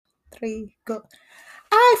3, go.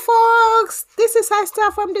 Hi, folks. This is Esther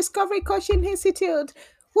from Discovery Coaching Institute.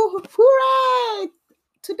 Hooray!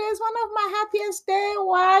 Today's one of my happiest day.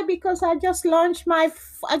 Why? Because I just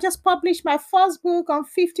published my first book on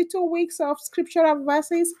 52 weeks of scriptural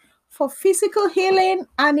verses for physical healing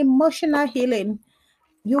and emotional healing.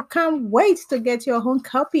 You can't wait to get your own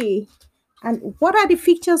copy. And what are the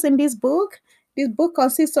features in this book? This book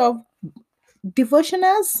consists of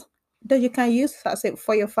devotionals that you can use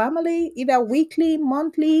for your family, either weekly,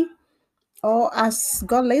 monthly, or as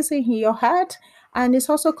God lays in your heart. And it's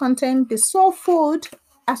also contained the soul food.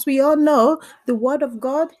 As we all know, the word of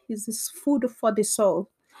God is this food for the soul.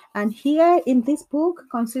 And here in this book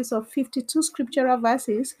consists of 52 scriptural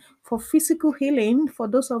verses for physical healing, for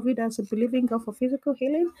those of you that are believing God for physical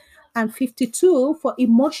healing, and 52 for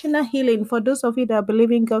emotional healing, for those of you that are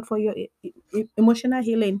believing God for your emotional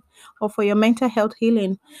healing or for your mental health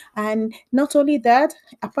healing. And not only that,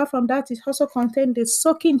 apart from that, it also contains the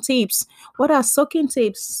soaking tips. What are soaking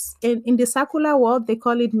tips? In the secular world, they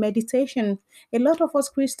call it meditation. A lot of us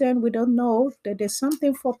Christians, we don't know that there's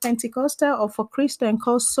something for Pentecostal or for Christian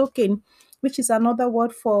called soaking, which is another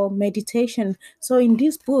word for meditation. So in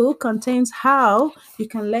this book contains how you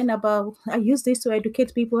can learn about, I use this to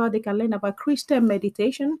educate people how they can learn about Christian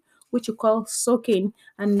meditation, which you call soaking.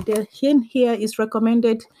 And the hint here is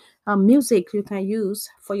recommended music you can use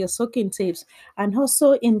for your soaking tips. And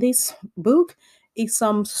also in this book is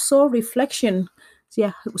some soul reflection.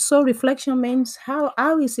 Yeah, soul reflection means how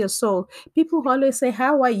is your soul? People always say,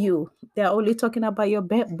 "How are you?" They're only talking about your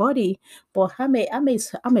body, but I'm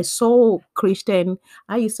a soul Christian.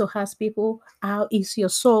 I used to ask people, "How is your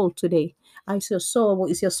soul today? How is your soul?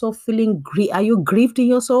 Is your soul feeling Are you grieved in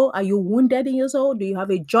your soul? Are you wounded in your soul? Do you have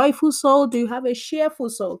a joyful soul? Do you have a cheerful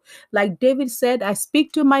soul?" Like David said, "I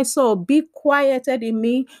speak to my soul, be quieted in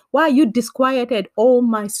me. Why are you disquieted, oh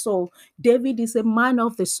my soul?" David is a man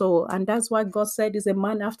of the soul, and that's why God said he's a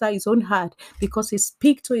man after his own heart, because he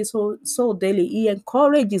speaks to his soul daily. He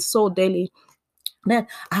encourages his soul daily. Then,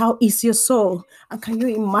 how is your soul? And can you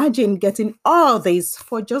imagine getting all this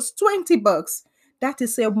for just 20 bucks? That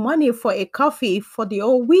is money for a coffee for the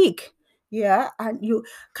whole week. Yeah, and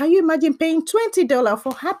can you imagine paying $20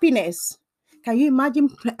 for happiness? Can you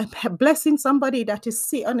imagine blessing somebody that is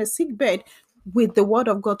sick on a sick bed with the word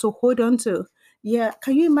of God to hold on to? Yeah,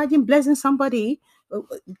 can you imagine blessing somebody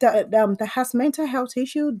that has mental health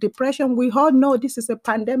issue, depression? We all know this is a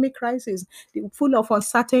pandemic crisis, full of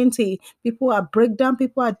uncertainty. People are breakdown,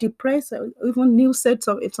 people are depressed. Even news said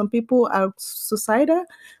some people are suicidal.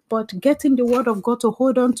 But getting the word of God to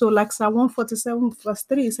hold on to, like Psalm 147 verse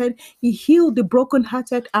 3, said, "He healed the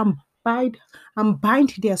brokenhearted and bind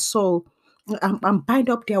their soul, and bind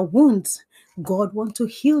up their wounds." God wants to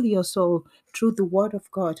heal your soul through the word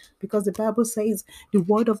of God, because the Bible says the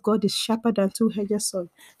word of God is sharper than two-edged sword.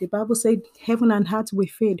 The Bible says heaven and earth will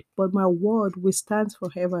fade, but my word will stand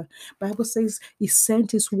forever. Bible says he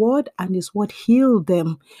sent his word, and his word healed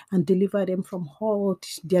them and delivered them from all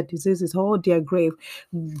their diseases, all their grave.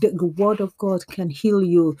 The word of God can heal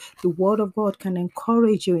you. The word of God can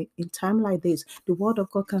encourage you in time like this. The word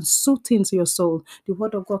of God can soothe into your soul. The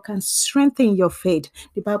word of God can strengthen your faith.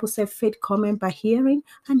 The Bible says faith coming by hearing,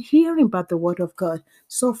 and hearing by the word of God.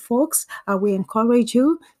 So, folks, I will encourage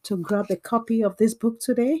you to grab a copy of this book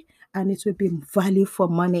today, and it will be value for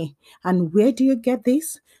money. And where do you get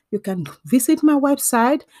this? You can visit my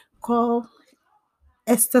website called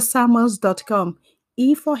esthersamuels.com.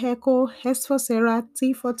 E for Echo, S for Sarah,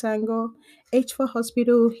 T for Tango, H for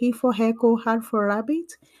Hospital, E for Echo, R for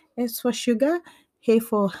Rabbit, S for Sugar, A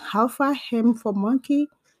for Alpha, M for Monkey,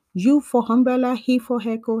 U for Umbrella, E for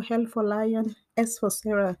Echo, L for Lion, S for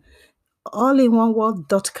Sarah, all in one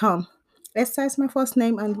word.com. Esther is my first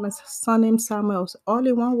name and my surname Samuels. All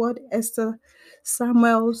in one word, Esther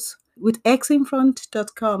Samuels with X in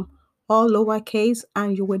front.com. All lowercase,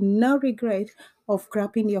 and you will not regret of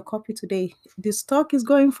grabbing your copy today. The stock is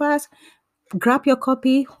going fast. Grab your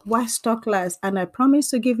copy while stock lasts, and I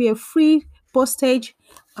promise to give you a free postage.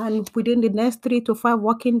 And within the next 3 to 5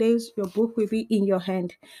 working days, your book will be in your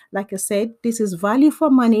hand. Like I said, this is value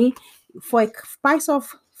for money for a price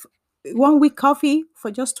of 1 week coffee for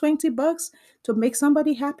just 20 bucks, to make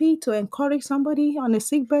somebody happy, to encourage somebody on a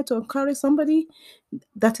sick bed, to encourage somebody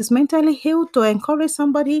that is mentally healed, to encourage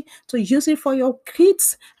somebody to use it for your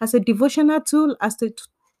kids as a devotional tool,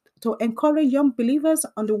 to encourage young believers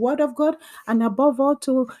on the word of God, and above all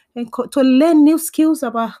to learn new skills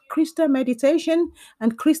about Christian meditation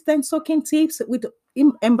and Christian soaking tips. With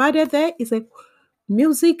embedded there is a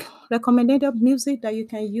recommended music that you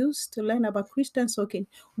can use to learn about Christian soaking.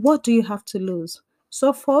 What do you have to lose?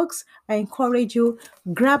 So, folks, I encourage you,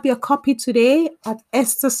 grab your copy today at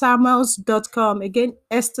esthersamuels.com. Again,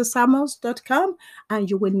 esthersamuels.com, and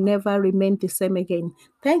you will never remain the same again.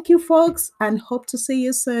 Thank you, folks, and hope to see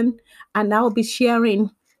you soon. And I'll be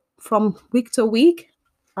sharing from week to week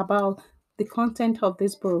about the content of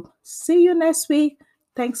this book. See you next week.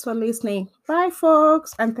 Thanks for listening. Bye,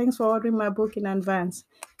 folks, and thanks for ordering my book in advance.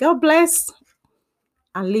 God bless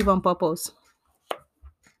and live on purpose.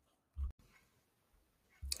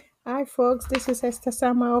 Hi, folks. This is Esther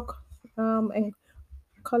Samuel, and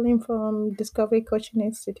calling from Discovery Coaching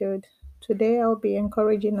Institute. Today, I'll be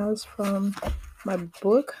encouraging us from my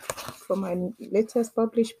book, from my latest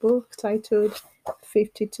published book titled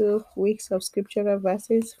 52 Weeks of Scriptural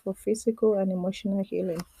Verses for Physical and Emotional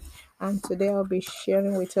Healing. And today, I'll be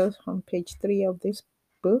sharing with us on page 3 of this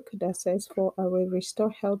book that says, "For I will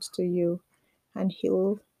restore health to you and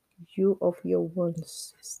heal you of your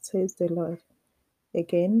wounds, says the Lord."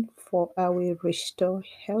 Again, for I will restore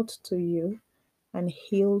health to you and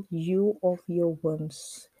heal you of your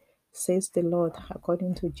wounds, says the Lord,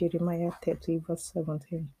 according to Jeremiah 30, verse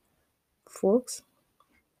 17. Folks,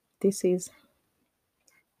 this is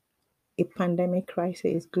a pandemic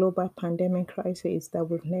crisis, global pandemic crisis that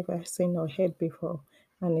we've never seen or heard before,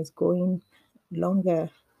 and it's going longer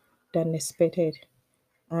than expected.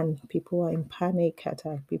 And people are in panic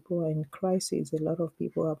attack, people are in crisis. A lot of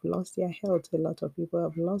people have lost their health, a lot of people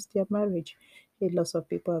have lost their marriage, a lot of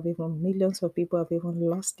people have even, millions of people have even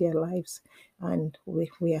lost their lives. And we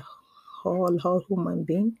are all human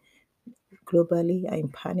beings globally are in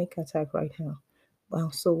panic attack right now.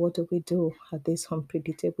 Well, so what do we do at this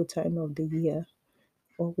unpredictable time of the year?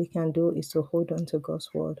 All we can do is to hold on to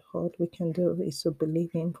God's word. All we can do is to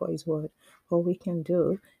believe Him for His word. All we can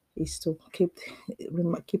do is to keep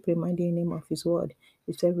reminding Him of His word.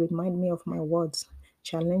 He said, "Remind me of my words,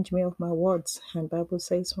 challenge me of my words." And Bible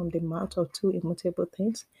says, "From the mouth of two immutable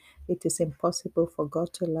things, it is impossible for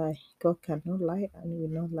God to lie." God cannot lie and will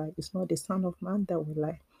not lie. It's not the Son of Man that will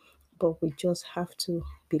lie, but we just have to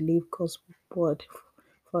believe God's word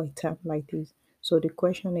for a time like this. So the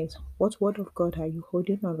question is, what word of God are you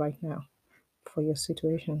holding on right now for your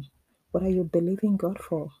situation? What are you believing God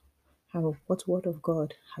for? And what word of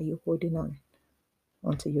God are you holding on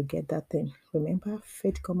until you get that thing? Remember,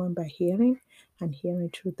 faith coming by hearing, and hearing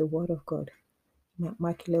through the word of God.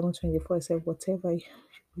 Mark 11:24 said, "Whatever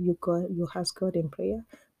you ask God in prayer,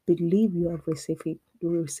 believe you have received it. You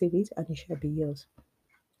will receive it, and it shall be yours."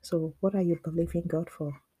 So, what are you believing God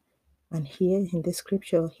for? And here in the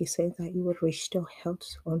scripture, he says that he will restore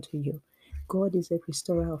health unto you. God is a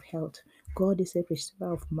restorer of health. God is a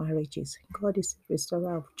restorer of marriages. God is a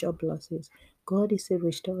restorer of job losses. God is a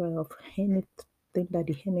restorer of anything that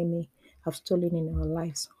the enemy have stolen in our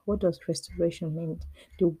lives. What does restoration mean?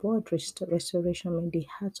 The word restoration means the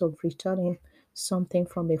act of returning something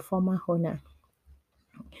from a former owner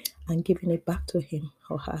and giving it back to him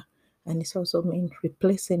or her. And it's also mean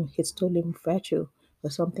replacing his stolen virtue or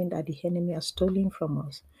something that the enemy has stolen from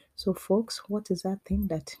us. So, folks, what is that thing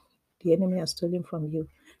that the enemy has stolen from you,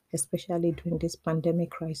 especially during this pandemic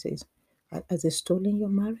crisis? Has it stolen your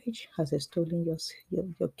marriage? Has it stolen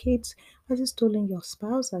your kids? Has it stolen your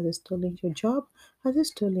spouse? Has it stolen your job? Has it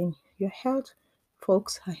stolen your health?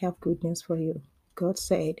 Folks, I have good news for you. God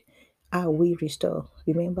said, "I will restore."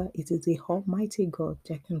 Remember, it is the Almighty God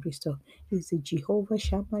that can restore. It's the Jehovah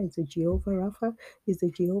Shammah, it's the Jehovah Rapha, it's the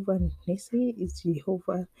Jehovah Nissi, it's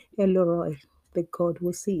Jehovah Elroy, the God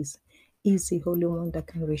who sees. He's the Holy One that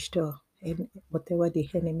can restore and whatever the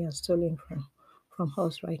enemy has stolen from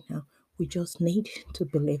us right now. We just need to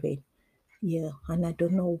believe it. Yeah, and I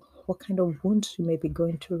don't know what kind of wounds you may be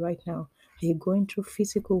going through right now. Are you going through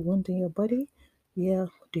physical wound in your body? Yeah.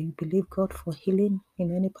 Do you believe God for healing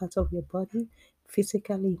in any part of your body?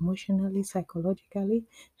 Physically, emotionally, psychologically?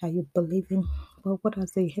 Are you believing? Well, what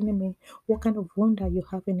has the enemy? What kind of wound are you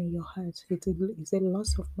having in your heart? Is it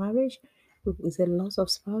loss of marriage? Is it loss of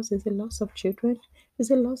spouse? Is it loss of children? Is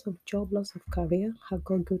it loss of job, loss of career? Have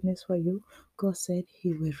God goodness for you? God said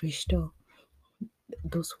He will restore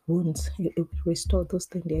those wounds. It will restore those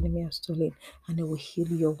things the enemy has stolen, and it will heal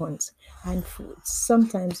your wounds. And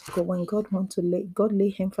sometimes when God wants to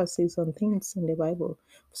lay emphasis on things in the Bible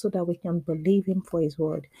so that we can believe Him for His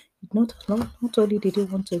word. Not only did He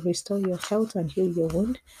want to restore your health and heal your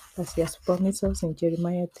wound, as He has promised us in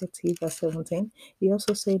Jeremiah 30, verse 17, He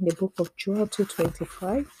also said in the book of Joel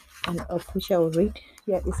 2:25, and of which I will read.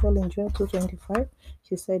 Yeah, it's all in Joel 2:25.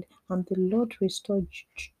 She said, "And the Lord restored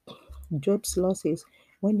Job's losses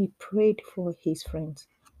when he prayed for his friends.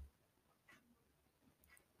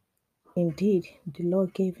 Indeed, the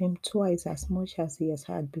Lord gave him twice as much as he has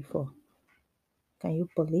had before." Can you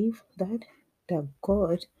believe that? That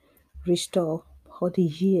God restore all the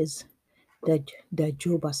years that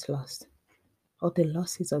Job has lost, all the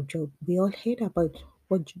losses of Job. We all heard about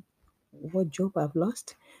what what Job have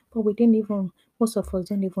lost, but we didn't even, most of us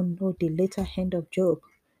don't even know the later end of Job.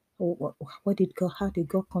 What did God, how did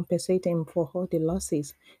God compensate him for all the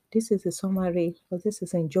losses? This is a summary, because this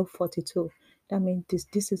is in Job 42. That means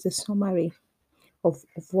this is a summary of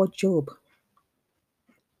what Job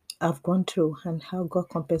have gone through and how God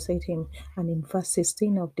compensated him. And in verse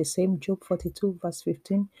 16 of the same Job 42, verse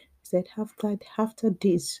 15, he said, after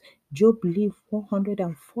this, Job lived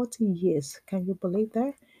 140 years. Can you believe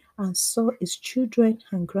that? And saw his children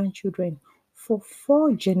and grandchildren for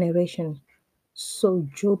 4 generations. So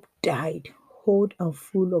Job died old and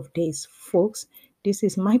full of days. Folks, this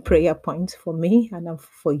is my prayer point for me and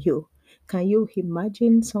for you. Can you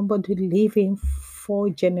imagine somebody living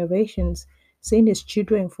 4 generations, seeing his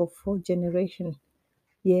children for 4 generations?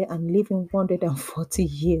 Yeah, and living 140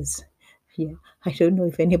 years. Yeah, I don't know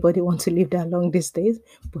if anybody wants to live that long these days,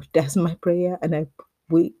 but that's my prayer, and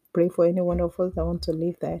we pray for any one of us that want to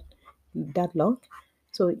live that long.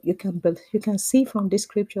 So you can see from this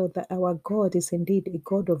scripture that our God is indeed a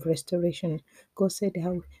God of restoration. God said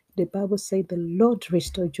how the Bible said the Lord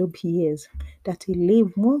restored Job years, that he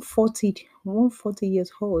lived 140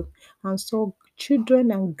 years old, and saw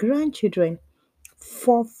children and grandchildren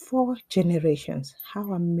for 4 generations.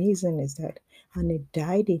 How amazing is that? And it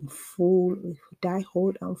died in full, died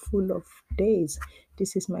old and full of days.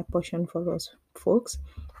 This is my portion for us, folks,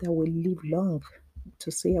 that will live long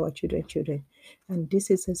to see our children. And this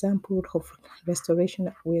is example of restoration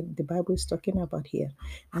where the Bible is talking about here.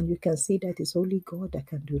 And you can see that it's only God that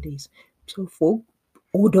can do this. So, folks,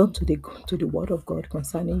 hold on to the word of God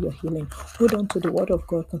concerning your healing. Hold on to the word of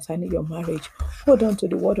God concerning your marriage. Hold on to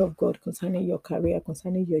the word of God concerning your career,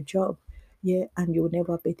 concerning your job. Yeah, and you'll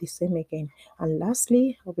never be the same again. And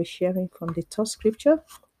lastly, I'll be sharing from the third scripture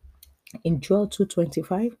in Joel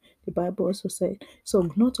 2:25. The Bible also said, so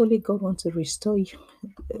not only God wants to restore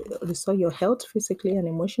your health physically and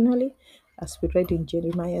emotionally, as we read in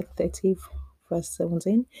Jeremiah 30, verse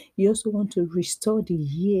 17, you also want to restore the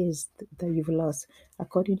years that you've lost.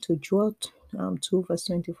 According to Joel 2, verse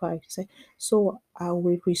 25, he said, so I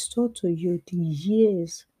will restore to you the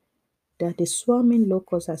years that the swarming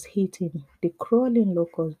locust has eaten, the crawling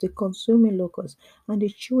locust, the consuming locust, and the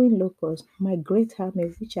chewing locust, my great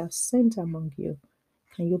army which I have sent among you.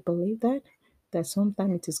 Can you believe that? That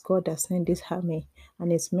sometimes it is God that sent this army,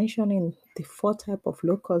 and it's mentioning the 4 type of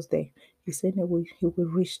locusts there. He said he will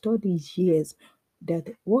restore these years.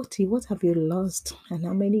 That what have you lost, and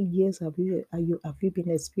how many years have you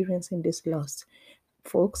been experiencing this loss?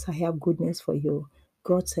 Folks, I have good news for you.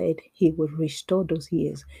 God said He will restore those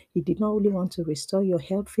years. He did not only want to restore your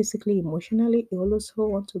health physically, emotionally, He also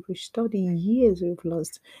wants to restore the years you've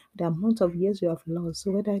lost, the amount of years you have lost.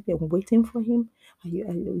 So whether you're waiting for Him, are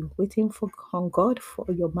you waiting for on God for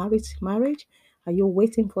your marriage? Are you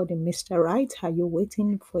waiting for the Mr. Right? Are you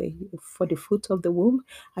waiting for the fruit of the womb?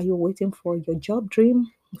 Are you waiting for your job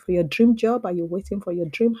dream? For your dream job? Are you waiting for your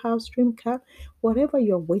dream house, dream car? Whatever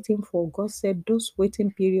you're waiting for, God said those waiting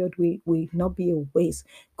period will not be a waste.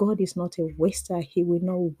 God is not a waster. He will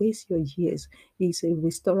not waste your years. He's a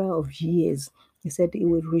restorer of years. He said he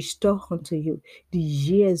will restore unto you the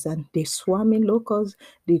years and the swarming locusts,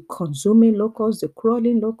 the consuming locusts, the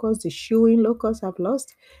crawling locusts, the chewing locusts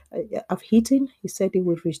have eaten. He said he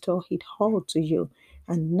will restore it all to you.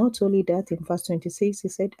 And not only that, in verse 26, he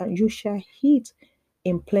said, and you shall eat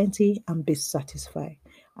in plenty and be satisfied.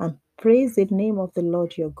 And praise the name of the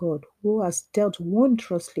Lord your God, who has dealt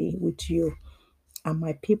wondrously with you, and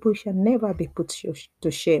my people shall never be put to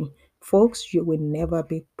shame. Folks, you will never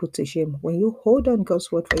be put to shame. When you hold on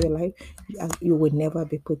God's word for your life, you will never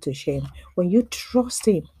be put to shame. When you trust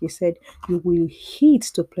Him, He said, you will eat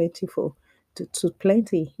to plentiful. To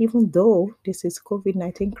plenty, even though this is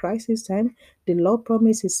COVID-19 crisis time, the Lord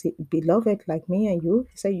promises, beloved like me and you,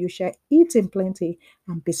 He said, you shall eat in plenty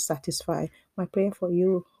and be satisfied. My prayer for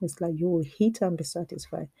you is like you will eat and be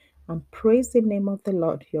satisfied. And praise the name of the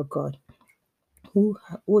Lord your God who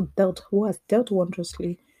has dealt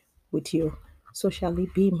wondrously with you. So shall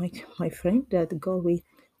it be, my friend, that God will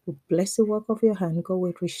bless the work of your hand. God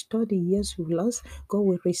will restore the years you've lost. God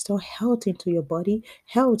will restore health into your body,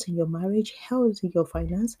 health in your marriage, health in your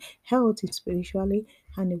finance, health in spiritually,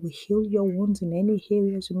 and it will heal your wounds in any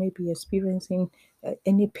areas you may be experiencing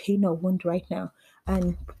any pain or wound right now.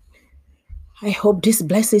 And I hope this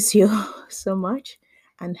blesses you so much.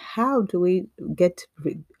 And how do we get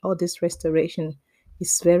all this restoration?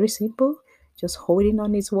 It's very simple. Just holding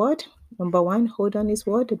on His word. Number one, hold on His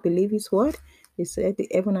word, believe His word. He said the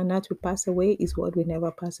heaven and earth will pass away, his word will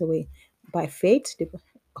never pass away. By faith,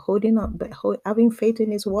 holding on, but having faith in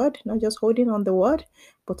his word, not just holding on the word,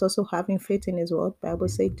 but also having faith in his word. Bible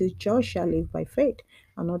says the just shall live by faith.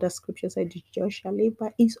 Another scripture said the just shall live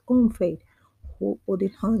by his own faith.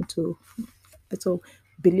 Holding on to, so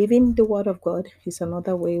believing the word of God is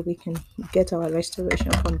another way we can get our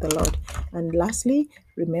restoration from the Lord. And lastly,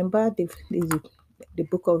 remember the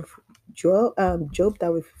book of Job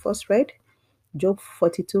that we first read. Job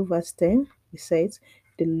 42, verse 10, it says,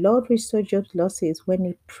 the Lord restored Job's losses when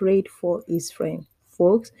he prayed for his friend.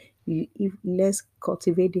 Folks, let's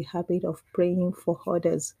cultivate the habit of praying for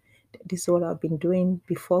others. This is what I've been doing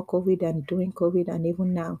before COVID and during COVID and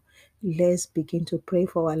even now. Let's begin to pray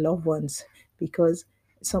for our loved ones, because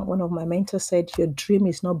one of my mentors said, your dream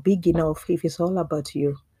is not big enough if it's all about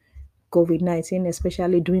you. COVID-19,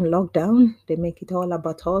 especially during lockdown, they make it all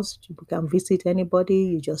about us. You can visit anybody,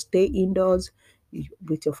 you just stay indoors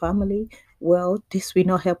with your family. Well, this will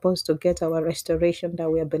not help us to get our restoration that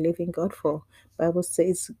we are believing God for. Bible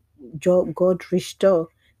says God restored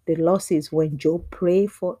the losses when Job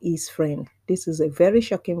prayed for his friend. This is a very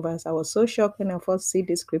shocking verse. I was so shocked when I first see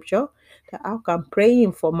this scripture, that how can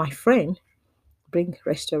praying for my friend bring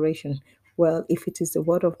restoration? Well, if it is the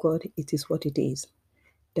word of God, it is what it is,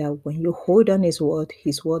 that when you hold on his word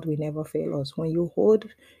will never fail us.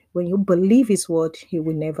 When you believe his word, he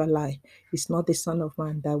will never lie. He's not the son of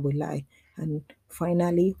man that will lie. And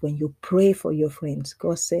finally, when you pray for your friends,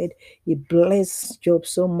 God said he blessed Job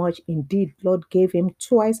so much. Indeed, Lord gave him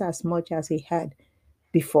twice as much as he had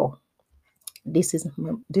before. This is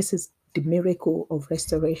the miracle of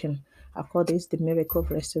restoration. I call this the miracle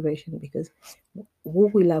of restoration, because who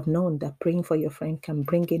will have known that praying for your friend can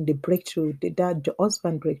bring in the breakthrough, that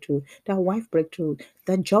husband breakthrough, that wife breakthrough,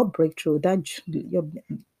 that job breakthrough, your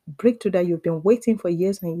breakthrough that you've been waiting for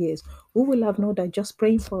years and years. Who will have known that just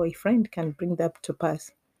praying for a friend can bring that to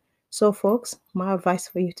pass? So, folks, my advice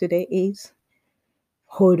for you today is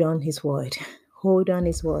hold on his word. Hold on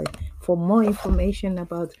his word. For more information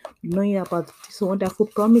about knowing about these wonderful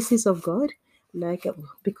promises of God, like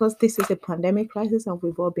because this is a pandemic crisis and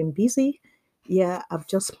we've all been busy, yeah, I've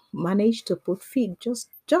just managed to put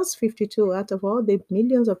just 52 out of all the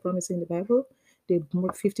millions of promises in the Bible. The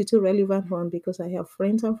 52 relevant one, because I have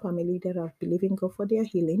friends and family that are believing God for their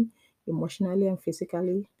healing, emotionally and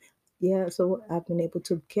physically. Yeah, so I've been able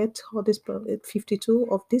to get all these 52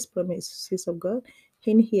 of these promises of God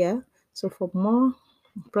in here. So for more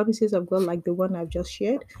promises of God like the one I've just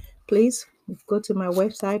shared, please go to my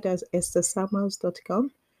website as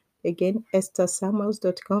esthersamuels.com. Again,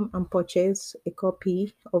 esthersamuels.com, and purchase a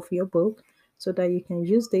copy of your book, so that you can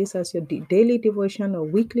use this as your daily devotion or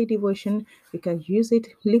weekly devotion. You can use it,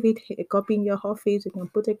 leave it a copy in your office. You can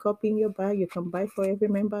put a copy in your bag. You can buy for every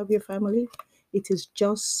member of your family. It is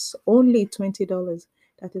just only $20.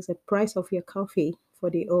 That is the price of your coffee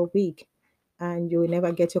for the whole week, and you will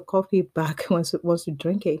never get your coffee back once you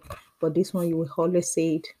drink it. But this one, you will always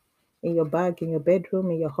see it in your bag, in your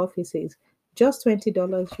bedroom, in your offices. Just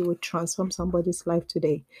 $20, you will transform somebody's life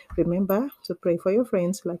today. Remember to pray for your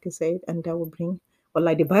friends, like I said, and that will bring, or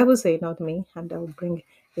like the Bible says, not me, and that will bring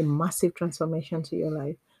a massive transformation to your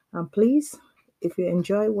life. And please, if you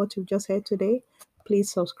enjoy what you've just heard today,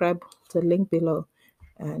 please subscribe to the link below,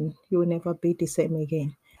 and you will never be the same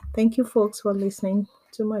again. Thank you, folks, for listening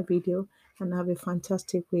to my video, and have a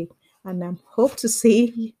fantastic week. And I hope to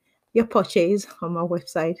see your purchase on my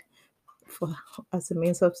website for as a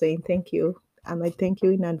means of saying thank you. And I thank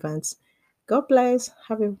you in advance. God bless.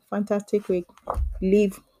 Have a fantastic week.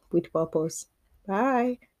 Live with purpose.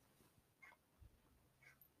 Bye.